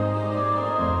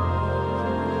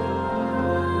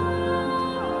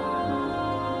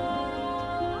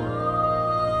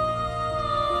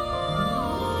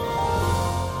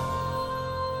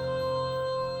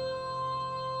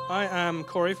I'm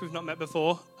Kory, if we've not met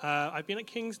before. I've been at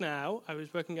King's now. I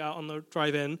was working out on the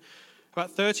drive-in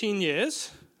about 13 years,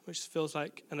 which feels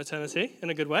like an eternity in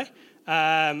a good way.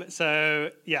 Josh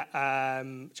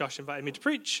invited me to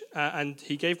preach, and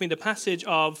he gave me the passage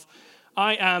of,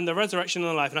 I am the resurrection and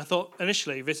the life. And I thought,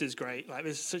 initially, this is great. Like,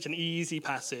 this is such an easy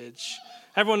passage.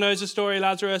 Everyone knows the story of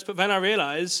Lazarus, but then I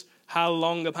realized how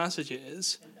long a passage it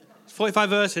is. 45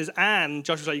 verses, and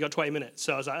Josh was like, you got 20 minutes.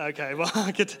 So I was like, okay, well,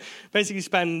 I could basically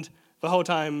spend the whole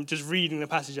time just reading the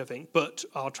passage, I think, but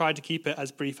I'll try to keep it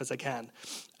as brief as I can.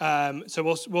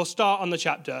 So we'll start on the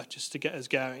chapter just to get us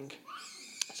going.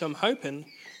 So I'm hoping,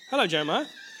 hello, Jeremiah.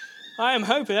 I am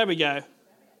hoping, there we go.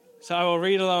 So I will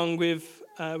read along with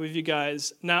you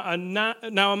guys. Now a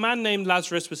man named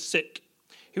Lazarus was sick.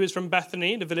 He was from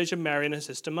Bethany, the village of Mary and her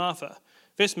sister Martha.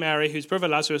 This Mary, whose brother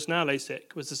Lazarus now lay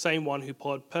sick, was the same one who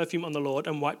poured perfume on the Lord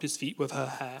and wiped his feet with her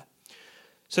hair.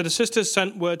 So the sisters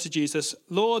sent word to Jesus,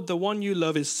 Lord, the one you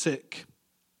love is sick.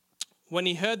 When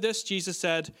he heard this, Jesus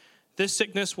said, this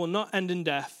sickness will not end in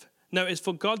death. No, it's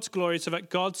for God's glory, so that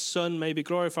God's Son may be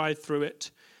glorified through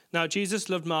it. Now Jesus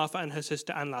loved Martha and her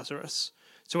sister and Lazarus.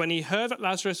 So when he heard that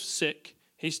Lazarus was sick,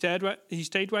 he stayed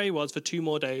where he was for 2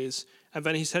 more days. And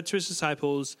then he said to his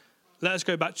disciples, let us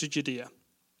go back to Judea.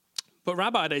 But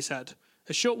Rabbi, they said,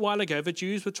 a short while ago the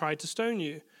Jews were trying to stone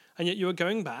you, and yet you are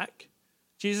going back?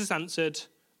 Jesus answered,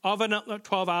 are there not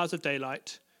 12 hours of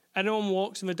daylight? Anyone who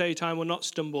walks in the daytime will not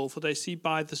stumble, for they see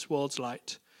by this world's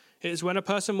light. It is when a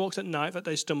person walks at night that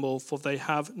they stumble, for they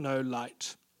have no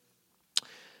light.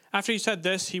 After he said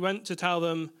this, he went to tell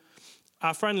them,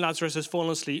 our friend Lazarus has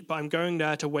fallen asleep, but I'm going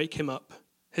there to wake him up.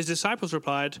 His disciples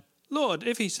replied, Lord,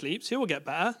 if he sleeps, he will get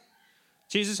better.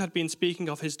 Jesus had been speaking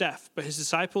of his death, but his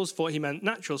disciples thought he meant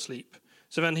natural sleep.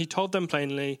 So then he told them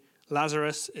plainly,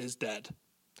 Lazarus is dead.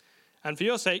 And for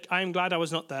your sake, I am glad I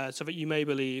was not there, so that you may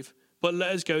believe. But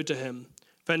let us go to him.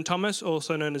 Then Thomas,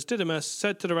 also known as Didymus,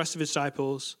 said to the rest of his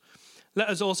disciples, let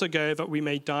us also go, that we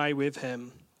may die with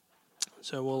him.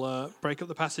 So we'll break up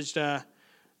the passage there.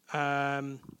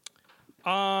 I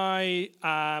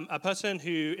am a person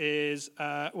who is,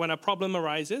 when a problem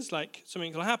arises, like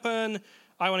something will happen,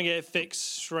 I want to get it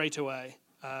fixed straight away.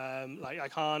 I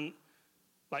can't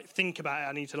think about it.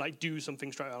 I need to do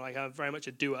something straight away. I'm very much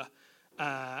a doer.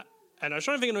 And I was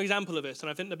trying to think of an example of this, and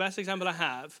I think the best example I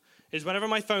have is whenever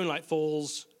my phone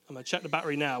falls. I'm going to check the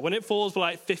battery now. When it falls for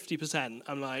 50%,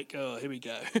 I'm like, oh, here we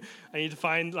go. I need to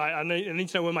find, I need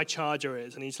to know where my charger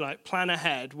is. I need to plan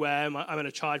ahead where I'm going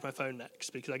to charge my phone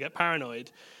next, because I get paranoid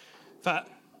that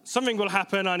something will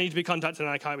happen, I need to be contacted, and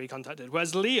I can't be contacted.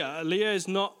 Whereas Leah is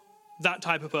not that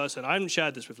type of person. I haven't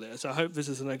shared this with Leah, so I hope this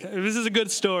isn't okay. This is a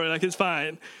good story, it's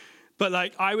fine.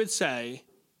 But I would say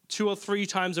 2 or 3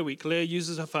 times a week, Leah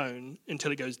uses her phone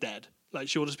until it goes dead.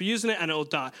 She will just be using it and it'll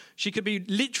die. She could be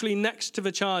literally next to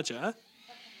the charger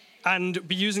and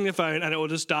be using the phone and it will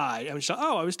just die. And she's like,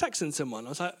 oh, I was texting someone. I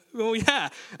was like, well, yeah.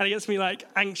 And it gets me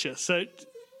anxious. So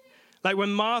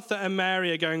when Martha and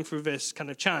Mary are going through this kind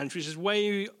of challenge, which is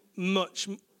way much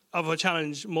of a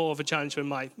challenge, more of a challenge than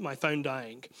my phone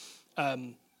dying,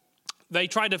 they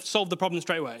try to solve the problem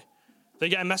straight away. They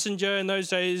get a messenger in those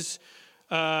days.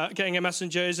 Getting a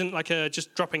messenger isn't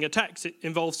just dropping a text. It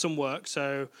involves some work.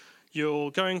 So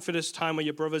you're going through this time where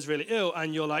your brother's really ill,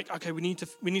 and you're like, okay, we need to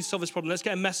solve this problem. Let's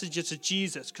get a messenger to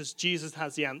Jesus, because Jesus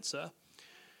has the answer.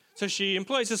 So she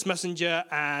employs this messenger,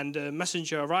 and the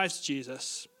messenger arrives to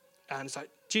Jesus. And it's like,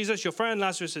 Jesus, your friend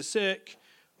Lazarus is sick.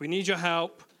 We need your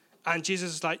help. And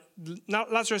Jesus is like, now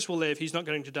Lazarus will live. He's not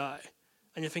going to die.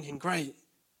 And you're thinking, great,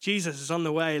 Jesus is on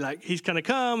the way. He's going to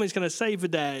come. He's going to save the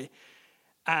day.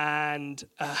 And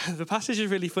the passage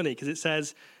is really funny because it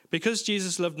says, because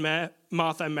Jesus loved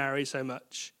Martha and Mary so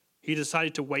much, he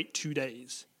decided to wait 2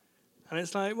 days. And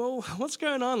it's like, well, what's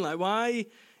going on? Why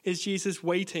is Jesus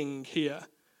waiting here?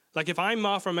 If I'm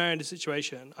Martha and Mary in this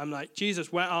situation, I'm like,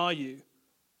 Jesus, where are you?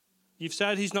 You've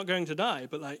said he's not going to die,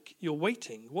 but you're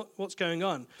waiting. What's going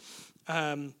on?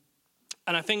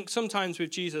 And I think sometimes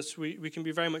with Jesus, we can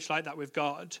be very much like that with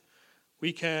God.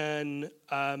 We can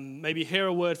maybe hear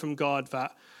a word from God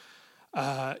that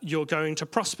you're going to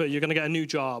prosper, you're going to get a new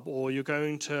job, or you're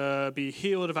going to be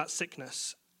healed of that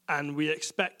sickness. And we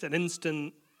expect an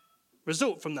instant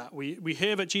result from that. We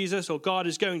hear that Jesus or God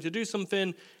is going to do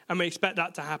something, and we expect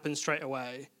that to happen straight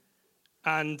away.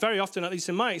 And very often, at least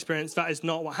in my experience, that is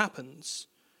not what happens.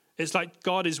 It's like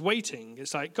God is waiting.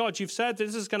 It's like, God, you've said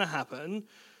this is going to happen.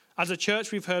 As a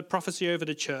church, we've heard prophecy over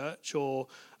the church, or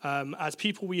as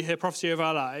people, we hear prophecy over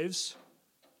our lives.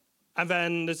 And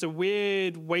then there's a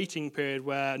weird waiting period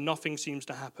where nothing seems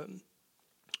to happen.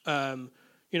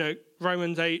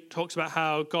 Romans 8 talks about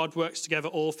how God works together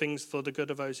all things for the good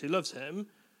of those who loves him.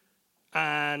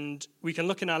 And we can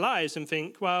look in our lives and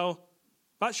think, well,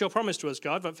 that's your promise to us,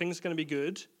 God, that things are going to be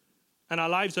good. And our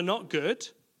lives are not good.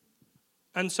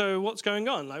 And so what's going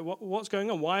on? Like, what's going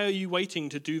on? Why are you waiting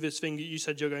to do this thing that you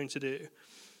said you're going to do?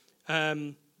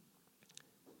 And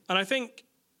I think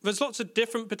there's lots of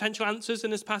different potential answers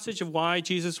in this passage of why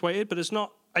Jesus waited, but it's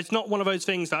not one of those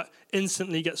things that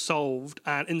instantly gets solved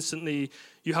and instantly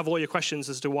you have all your questions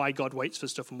as to why God waits for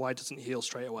stuff and why doesn't he heal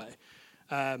straight away.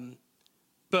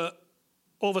 But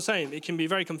all the same, it can be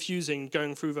very confusing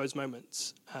going through those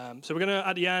moments. So we're going to,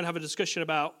 at the end, have a discussion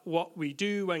about what we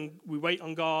do when we wait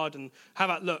on God and how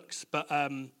that looks. But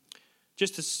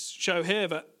just to show here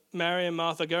that Mary and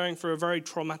Martha are going through a very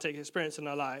traumatic experience in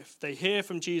their life. They hear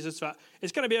from Jesus that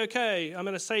it's going to be okay, I'm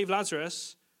going to save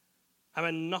Lazarus, and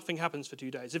then nothing happens for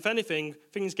 2 days. If anything,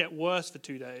 things get worse for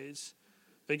 2 days.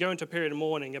 They go into a period of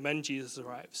mourning, and then Jesus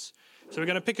arrives. So we're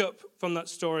going to pick up from that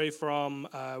story from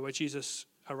where Jesus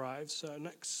arrives. So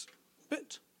next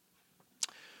bit.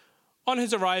 On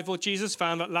his arrival, Jesus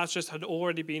found that Lazarus had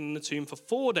already been in the tomb for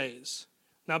 4 days.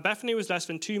 Now, Bethany was less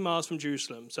than 2 miles from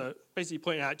Jerusalem. So basically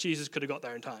pointing out Jesus could have got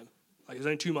there in time. Like, it was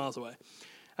only 2 miles away.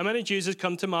 And many Jews had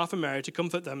come to Martha and Mary to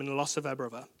comfort them in the loss of their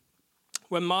brother.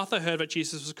 When Martha heard that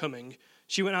Jesus was coming,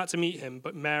 she went out to meet him,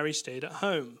 but Mary stayed at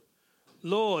home.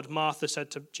 Lord, Martha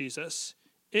said to Jesus,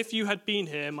 if you had been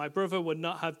here, my brother would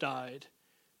not have died.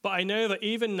 But I know that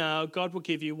even now God will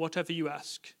give you whatever you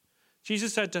ask.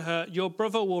 Jesus said to her, your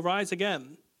brother will rise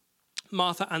again.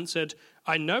 Martha answered,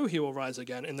 I know he will rise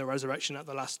again in the resurrection at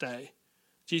the last day.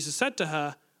 Jesus said to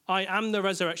her, I am the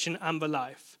resurrection and the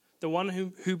life. The one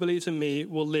who believes in me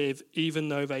will live even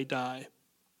though they die.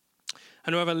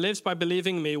 And whoever lives by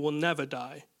believing in me will never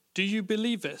die. Do you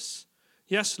believe this?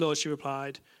 Yes, Lord, she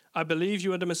replied. I believe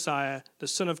you are the Messiah, the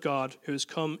Son of God, who has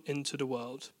come into the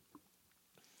world.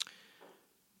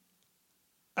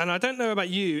 And I don't know about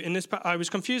you, in this part, I was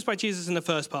confused by Jesus in the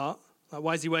first part. Like,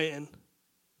 why is he waiting?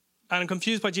 And I'm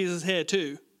confused by Jesus here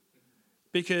too,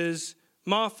 because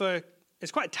Martha,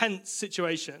 it's quite a tense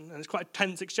situation, and it's quite a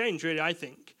tense exchange, really, I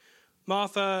think.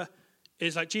 Martha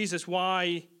is like, Jesus,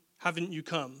 why haven't you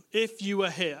come? If you were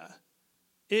here,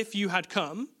 if you had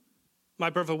come, my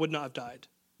brother would not have died.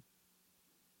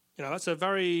 That's a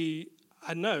very,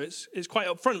 I don't know, it's quite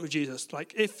upfront with Jesus.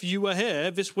 Like, if you were here,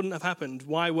 this wouldn't have happened.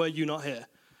 Why were you not here?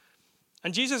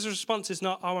 And Jesus' response is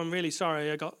not, oh, I'm really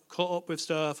sorry, I got caught up with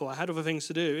stuff, or I had other things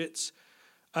to do. It's,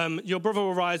 your brother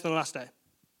will rise on the last day.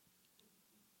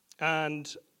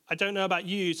 And I don't know about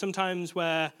you, sometimes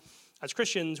where, as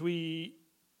Christians, we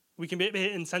can be a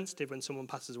bit insensitive when someone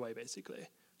passes away, basically.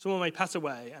 Someone may pass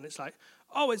away, and it's like,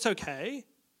 oh, it's okay.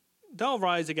 They'll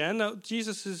rise again.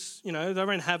 Jesus is,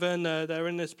 they're in heaven, they're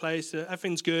in this place,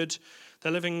 everything's good,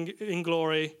 they're living in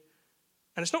glory.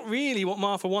 And it's not really what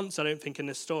Martha wants, I don't think, in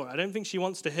this story. I don't think she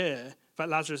wants to hear that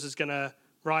Lazarus is going to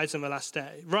rise on the last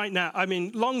day. Right now, I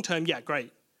mean, long term, yeah,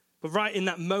 great. But right in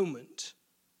that moment,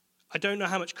 I don't know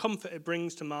how much comfort it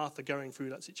brings to Martha going through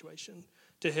that situation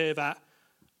to hear that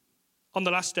on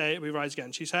the last day we rise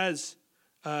again. She says,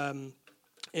 that's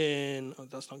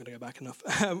not going to go back enough.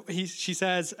 She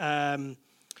says, I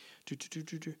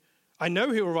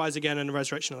know he will rise again in the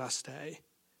resurrection on the last day.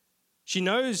 She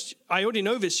knows, I already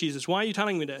know this, Jesus. Why are you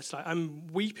telling me this? Like, I'm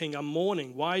weeping, I'm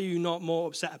mourning. Why are you not more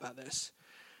upset about this?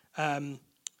 And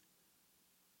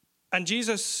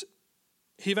Jesus,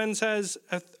 he then says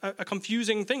a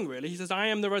confusing thing, really. He says, I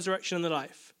am the resurrection and the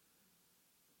life.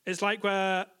 It's like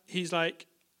where he's like,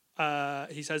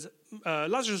 he says,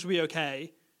 Lazarus will be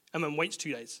okay, and then waits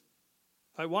 2 days.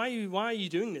 Like, why are you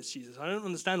doing this, Jesus? I don't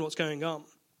understand what's going on.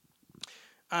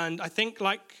 And I think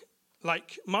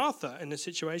like Martha in this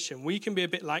situation, we can be a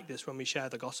bit like this when we share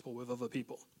the gospel with other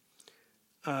people.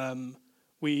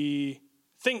 We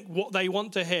think what they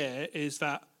want to hear is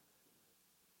that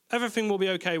everything will be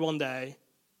okay one day.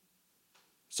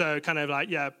 So kind of like,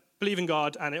 yeah, believe in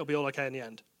God and it'll be all okay in the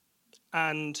end.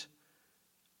 And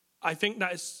I think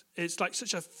that it's like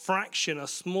such a fraction, a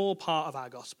small part of our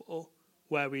gospel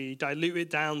where we dilute it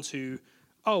down to,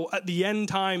 oh, at the end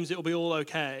times it'll be all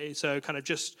okay. So kind of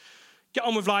just get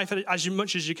on with life as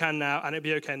much as you can now and it'll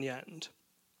be okay in the end.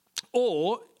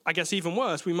 Or, I guess even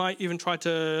worse, we might even try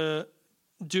to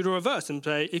do the reverse and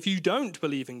say, if you don't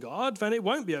believe in God, then it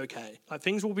won't be okay. Like,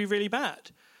 things will be really bad.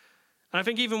 And I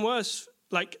think even worse,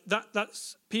 like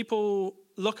that's people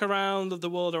look around the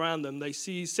world around them, they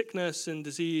see sickness and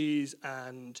disease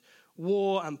and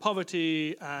war and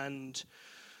poverty and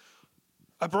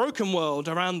a broken world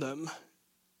around them,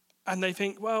 and they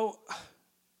think, well,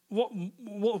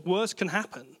 what worse can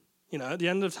happen? at the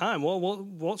end of time,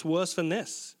 what's worse than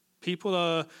this? People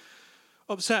are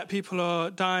upset, people are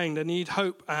dying, they need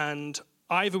hope, and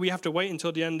either we have to wait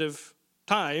until the end of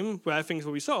time where things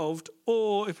will be solved,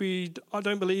 or if we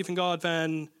don't believe in God,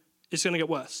 then it's going to get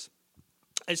worse.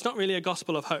 It's not really a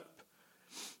gospel of hope.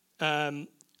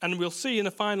 And we'll see in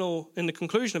the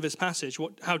conclusion of this passage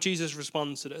how Jesus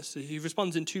responds to this. He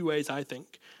responds in two ways, I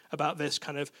think, about this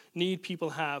kind of need people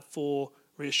have for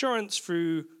reassurance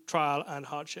through trial and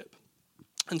hardship.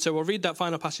 And so we'll read that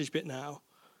final passage bit now.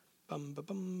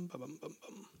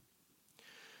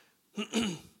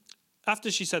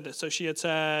 After she said this, so she had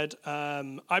said,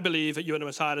 I believe that you are the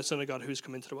Messiah, the Son of God, who has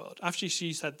come into the world. After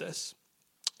she said this,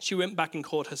 she went back and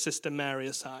called her sister Mary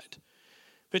aside.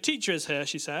 The teacher is here,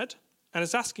 she said, and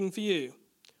is asking for you.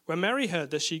 When Mary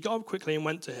heard this, she got up quickly and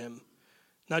went to him.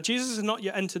 Now Jesus had not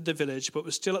yet entered the village, but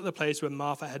was still at the place where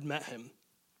Martha had met him.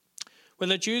 When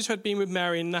the Jews who had been with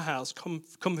Mary in the house,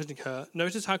 comforting her,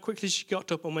 noticed how quickly she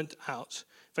got up and went out.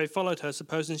 They followed her,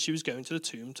 supposing she was going to the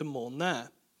tomb to mourn there.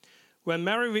 When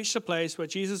Mary reached the place where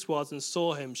Jesus was and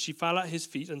saw him, she fell at his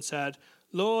feet and said,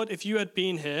 Lord, if you had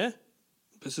been here,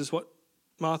 this is what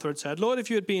Martha had said, Lord, if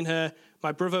you had been here,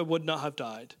 my brother would not have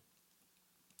died.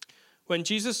 When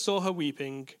Jesus saw her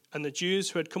weeping, and the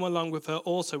Jews who had come along with her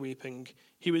also weeping,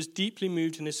 he was deeply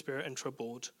moved in his spirit and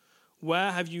troubled.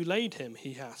 Where have you laid him?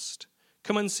 He asked.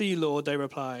 Come and see, Lord, they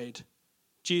replied.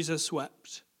 Jesus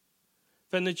wept.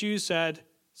 Then the Jews said,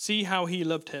 see how he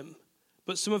loved him.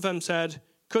 But some of them said,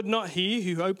 could not he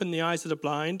who opened the eyes of the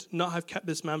blind not have kept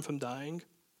this man from dying?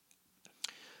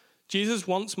 Jesus,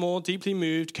 once more deeply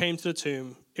moved, came to the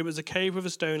tomb. It was a cave with a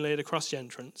stone laid across the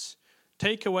entrance.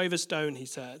 Take away the stone, he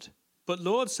said. But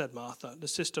Lord, said Martha, the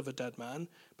sister of a dead man,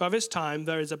 by this time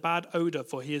there is a bad odor,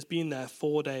 for he has been there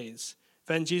 4 days.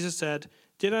 Then Jesus said,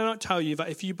 did I not tell you that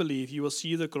if you believe, you will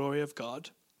see the glory of God?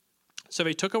 So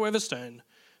they took away the stone.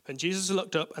 Then Jesus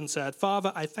looked up and said,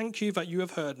 Father, I thank you that you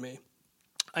have heard me.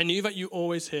 I knew that you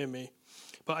always hear me,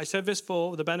 but I said this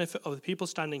for the benefit of the people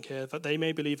standing here, that they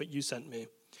may believe that you sent me.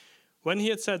 When he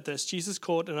had said this, Jesus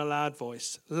called in a loud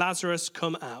voice, Lazarus,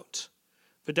 come out.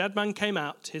 The dead man came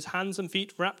out, his hands and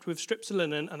feet wrapped with strips of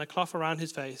linen and a cloth around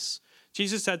his face.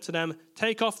 Jesus said to them,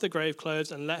 take off the grave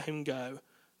clothes and let him go.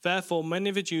 Therefore, many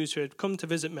of the Jews who had come to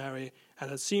visit Mary and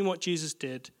had seen what Jesus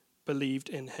did believed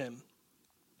in him.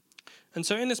 And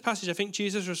so in this passage, I think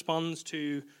Jesus responds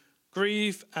to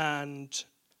grief and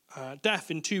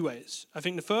death in two ways. I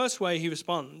think the first way he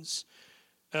responds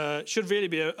should really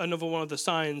be another one of the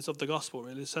signs of the gospel,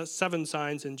 really. So that's 7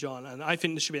 signs in John, and I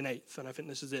think this should be an 8th, and I think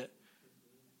this is it.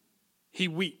 He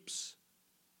weeps.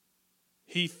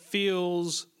 He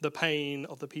feels the pain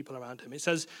of the people around him. It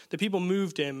says the people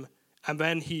moved him, and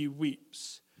then he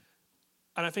weeps.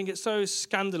 And I think it's so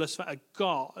scandalous that a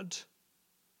God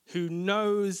who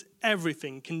knows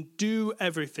everything, can do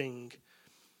everything,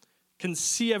 can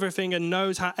see everything, and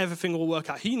knows how everything will work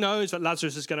out. He knows that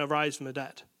Lazarus is going to rise from the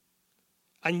dead.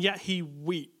 And yet he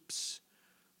weeps.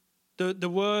 The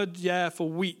word, for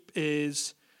weep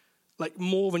is like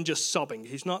more than just sobbing.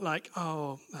 He's not like,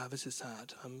 this is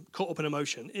sad. I'm caught up in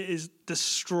emotion. It is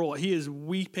distraught. He is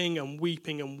weeping and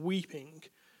weeping and weeping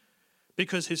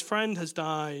because his friend has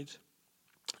died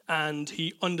and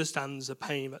he understands the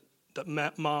pain that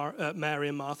Mary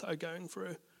and Martha are going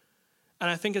through. And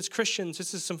I think as Christians,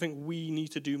 this is something we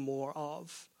need to do more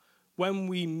of. When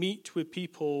we meet with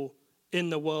people in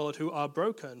the world who are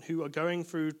broken, who are going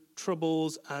through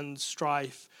troubles and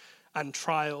strife and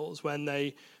trials, when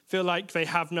they feel like they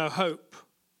have no hope,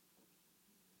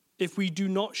 if we do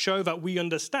not show that we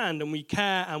understand and we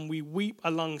care and we weep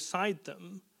alongside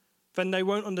them, then they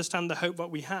won't understand the hope that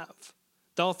we have.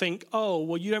 They'll think,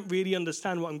 you don't really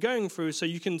understand what I'm going through, so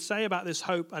you can say about this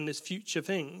hope and this future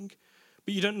thing,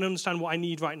 but you don't understand what I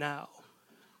need right now.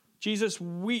 Jesus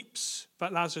weeps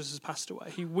that Lazarus has passed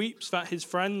away. He weeps that his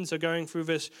friends are going through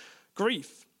this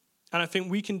grief. And I think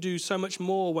we can do so much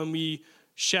more when we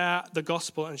share the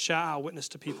gospel and share our witness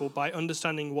to people by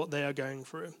understanding what they are going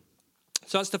through.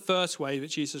 So that's the first way that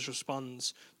Jesus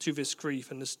responds to this grief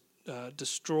and this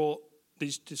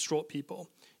these distraught people.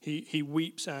 He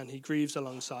weeps and he grieves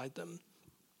alongside them.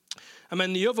 And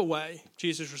then the other way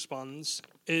Jesus responds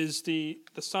is the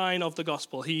sign of the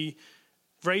gospel. He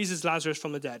raises Lazarus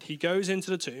from the dead. He goes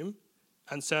into the tomb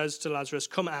and says to Lazarus,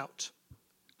 come out.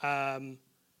 And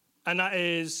that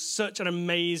is such an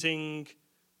amazing,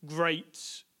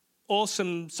 great,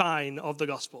 awesome sign of the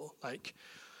gospel. Like,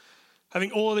 I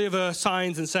think all the other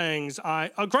signs and sayings are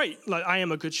great. Like, I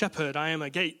am a good shepherd. I am a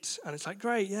gate. And it's like,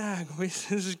 great, yeah,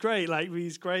 this is great. Like,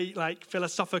 these great, like,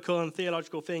 philosophical and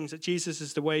theological things that Jesus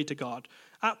is the way to God.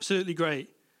 Absolutely great.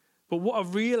 But what a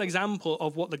real example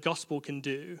of what the gospel can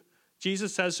do.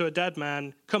 Jesus says to a dead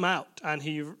man, come out, and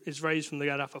he is raised from the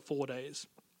dead after 4 days.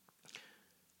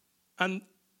 And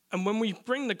when we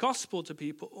bring the gospel to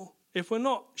people, if we're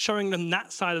not showing them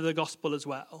that side of the gospel as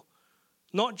well,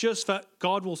 not just that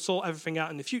God will sort everything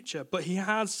out in the future, but he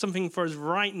has something for us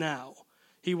right now.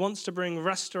 He wants to bring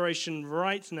restoration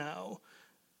right now.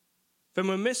 Then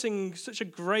we're missing such a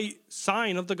great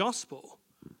sign of the gospel.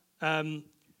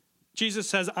 Jesus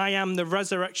says, I am the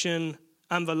resurrection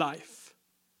and the life.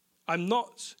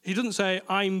 He doesn't say,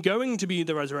 I'm going to be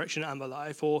the resurrection and the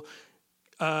life, or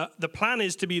the plan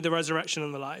is to be the resurrection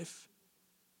and the life.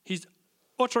 He's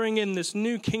uttering in this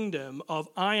new kingdom of,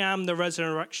 I am the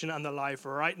resurrection and the life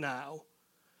right now.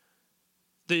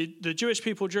 The Jewish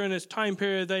people during this time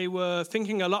period, they were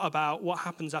thinking a lot about what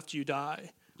happens after you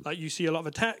die. Like you see a lot of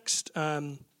the text,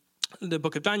 the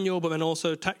book of Daniel, but then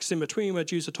also texts in between where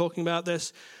Jews are talking about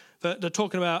this. They're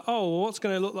talking about, what's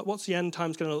going to look like? What's the end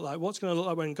times going to look like? What's going to look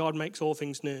like when God makes all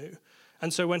things new?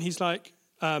 And so when he's like,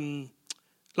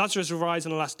 Lazarus will rise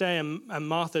on the last day, and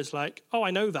Martha's like, I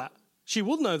know that. She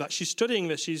will know that. She's studying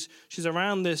this. She's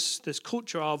around this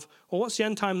culture of, what's the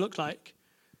end time look like?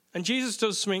 And Jesus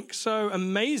does something so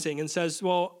amazing and says,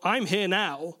 well, I'm here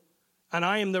now, and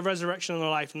I am the resurrection and the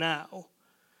life now.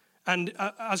 And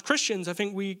as Christians, I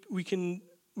think we can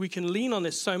lean on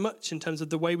this so much in terms of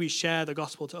the way we share the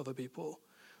gospel to other people.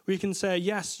 We can say,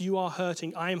 yes, you are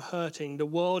hurting, I am hurting, the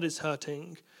world is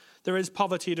hurting. There is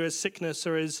poverty, there is sickness,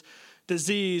 there is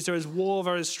disease, there is war,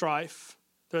 there is strife.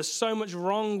 There is so much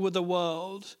wrong with the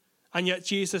world, and yet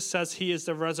Jesus says he is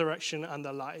the resurrection and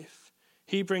the life.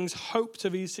 He brings hope to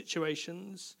these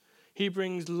situations. He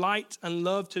brings light and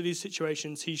love to these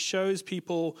situations. He shows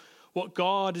people what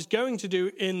God is going to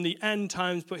do in the end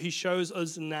times, but he shows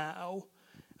us now.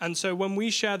 And so when we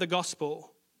share the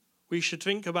gospel, we should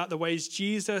think about the ways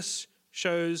Jesus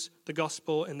shows the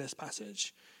gospel in this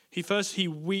passage. He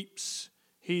weeps,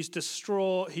 he's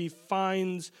distraught, he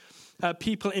finds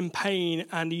people in pain,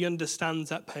 and he understands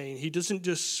that pain. He doesn't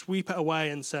just sweep it away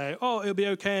and say, it'll be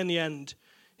okay in the end.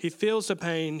 He feels the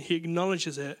pain, he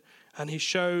acknowledges it, and he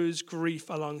shows grief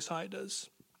alongside us.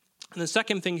 And the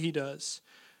second thing he does,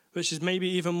 which is maybe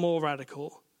even more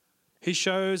radical, he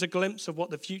shows a glimpse of what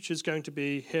the future is going to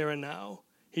be here and now.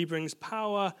 He brings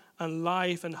power and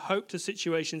life and hope to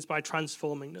situations by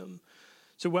transforming them.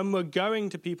 So when we're going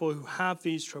to people who have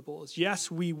these troubles, yes,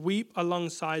 we weep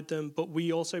alongside them, but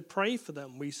we also pray for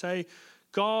them. We say,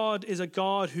 God is a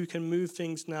God who can move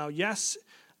things now. Yes,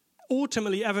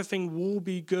 ultimately everything will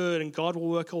be good and God will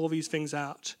work all these things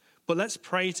out. But let's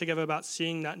pray together about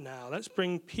seeing that now. Let's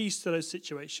bring peace to those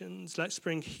situations. Let's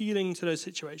bring healing to those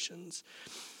situations.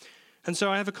 And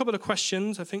so I have a couple of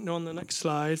questions, I think they're on the next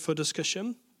slide, for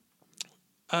discussion.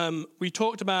 We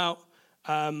talked about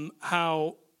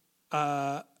how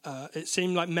it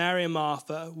seemed like Mary and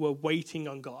Martha were waiting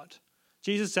on God.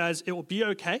 Jesus says it will be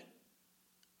okay,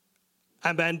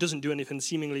 and then doesn't do anything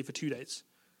seemingly for 2 days.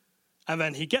 And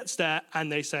then he gets there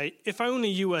and they say, if only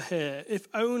you were here, if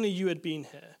only you had been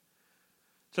here.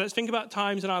 So let's think about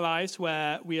times in our lives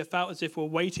where we have felt as if we're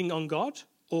waiting on God,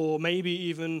 or maybe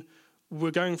even we're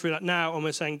going through that now and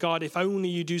we're saying, God, if only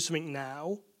you do something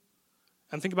now.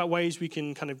 And think about ways we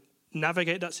can kind of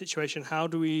navigate that situation. How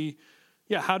do we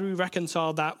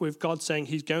reconcile that with God saying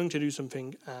he's going to do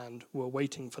something and we're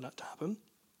waiting for that to happen?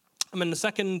 And then the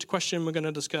second question we're going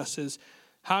to discuss is,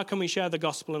 how can we share the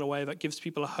gospel in a way that gives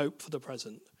people a hope for the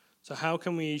present? So how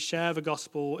can we share the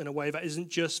gospel in a way that isn't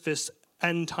just this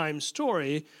end time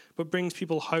story, but brings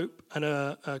people hope and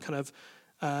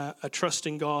a trust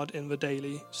in God in the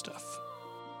daily stuff?